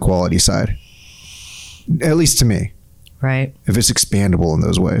leaning on the quality side, at least to me. Right. If it's expandable in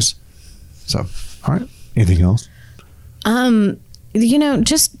those ways. So, all right. Anything else?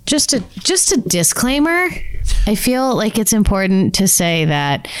 Just a disclaimer. I feel like it's important to say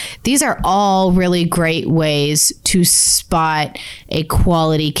that these are all really great ways to spot a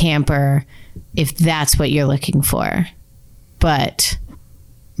quality camper if that's what you're looking for. But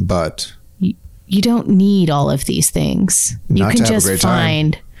you don't need all of these things. You Not can to have a just great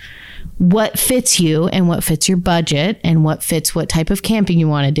time. find what fits you and what fits your budget and what fits what type of camping you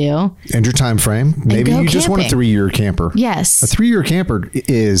want to do. And your time frame. Maybe you just want a 3-year camper. Yes. A 3-year camper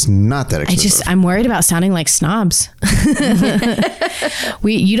is not that expensive. I'm worried about sounding like snobs.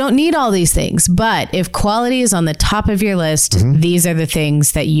 You don't need all these things, but if quality is on the top of your list, these are the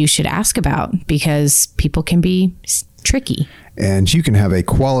things that you should ask about because people can be tricky. And you can have a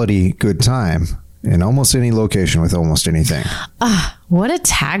quality good time in almost any location with almost anything. What a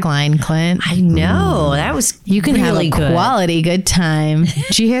tagline, Clint. I know. That was You can really have a good. quality good time.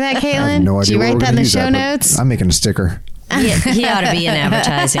 Did you hear that, Caitlin? I have no idea. Did you what write we're that in gonna the use show but notes? I'm making a sticker. He ought to be in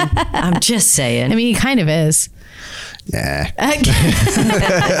advertising. I'm just saying. I mean, he kind of is. Nah.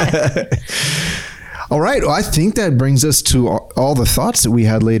 All right. Well, I think that brings us to all the thoughts that we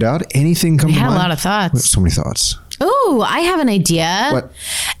had laid out. Anything come We to had mind? a lot of thoughts. We have so many thoughts. Oh, I have an idea. What?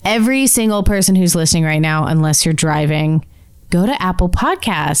 Every single person who's listening right now, unless you're driving, go to Apple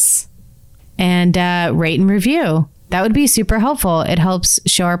Podcasts and rate and review. That would be super helpful. It helps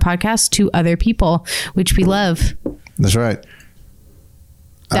show our podcast to other people, which we love. That's right.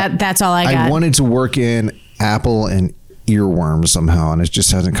 That's all I got. I wanted to work in Apple and earworms somehow, and it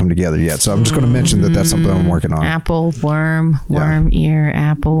just hasn't come together yet. So I'm just going to mention that that's something I'm working on. Apple, worm, ear,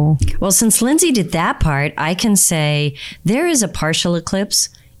 apple. Well, since Lindsay did that part, I can say there is a partial eclipse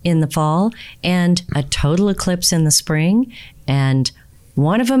in the fall and a total eclipse in the spring. And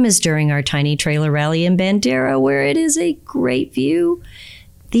one of them is during our tiny trailer rally in Bandera, where it is a great view.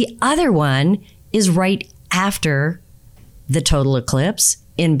 The other one is right after the total eclipse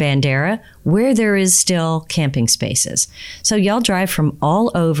in Bandera, where there is still camping spaces. So y'all drive from all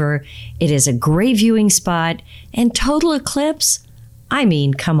over. It is a great viewing spot. And total eclipse, I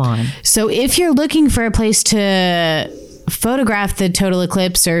mean, come on. So if you're looking for a place to photograph the total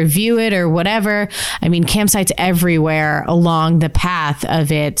eclipse or view it or whatever, I mean, campsites everywhere along the path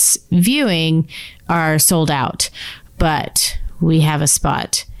of its viewing are sold out. But we have a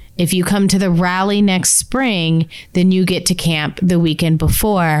spot. If you come to the rally next spring, then you get to camp the weekend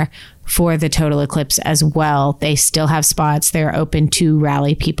before for the total eclipse as well. They still have spots. They're open to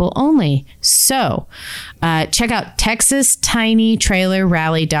rally people only. So check out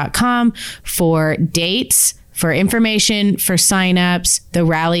TexasTinyTrailerRally.com for dates, for information, for signups. The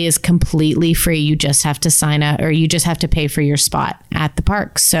rally is completely free. You just have to sign up, or you just have to pay for your spot at the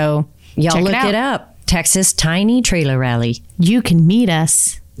park. So Y'all check look it up. Texas Tiny Trailer Rally. You can meet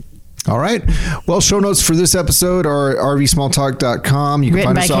us. All right. Well, show notes for this episode are rvsmalltalk.com. You can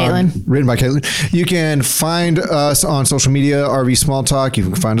Written find by us Caitlin. Written by Caitlin. You can find us on social media, RV Small Talk. You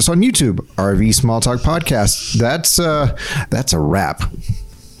can find us on YouTube, RV Small Talk Podcast. That's a wrap.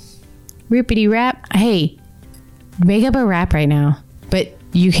 Rippity rap. Hey, make up a rap right now, but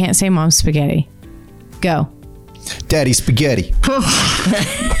you can't say Mom's spaghetti. Go. Daddy Spaghetti.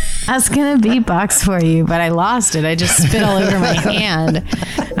 I was going to beatbox for you, but I lost it. I just spit all over my hand.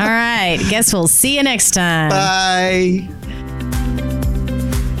 All right. Guess we'll see you next time. Bye.